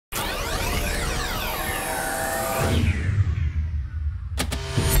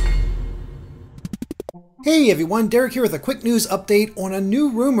Hey everyone, Derek here with a quick news update on a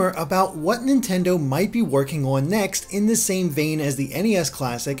new rumor about what Nintendo might be working on next in the same vein as the NES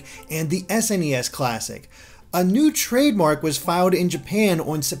Classic and the SNES Classic. A new trademark was filed in Japan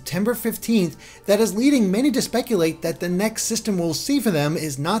on September 15th that is leading many to speculate that the next system we'll see for them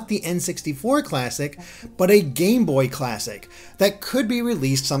is not the N64 Classic, but a Game Boy Classic that could be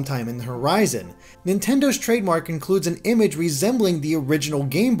released sometime in the horizon. Nintendo's trademark includes an image resembling the original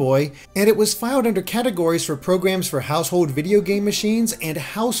Game Boy, and it was filed under categories for programs for household video game machines and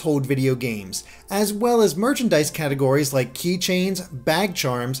household video games, as well as merchandise categories like keychains, bag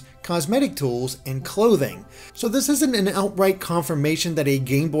charms, cosmetic tools, and clothing. So this isn't an outright confirmation that a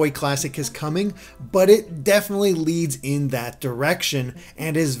Game Boy Classic is coming, but it definitely leads in that direction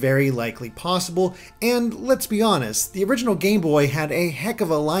and is very likely possible. And let's be honest, the original Game Boy had a heck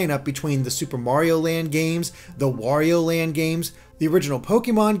of a lineup between the Super Mario Land games, the Wario Land games, the original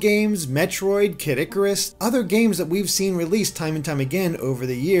Pokemon games, Metroid, Kid Icarus, other games that we've seen released time and time again over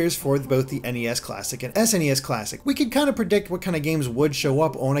the years for both the NES Classic and SNES Classic. We could kind of predict what kind of games would show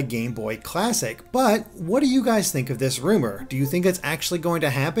up on a Game Boy Classic, but what do you guys think of this rumor? Do you think it's actually going to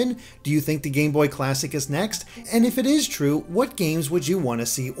happen? Do you think the Game Boy Classic is next? And if it is true, what games would you want to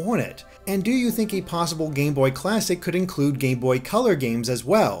see on it? And do you think a possible Game Boy Classic could include Game Boy Color games as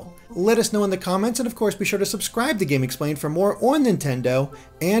well? Let us know in the comments, and of course be sure to subscribe to GameXplain for more on Nintendo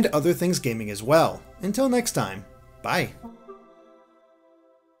and other things gaming as well. Until next time, bye!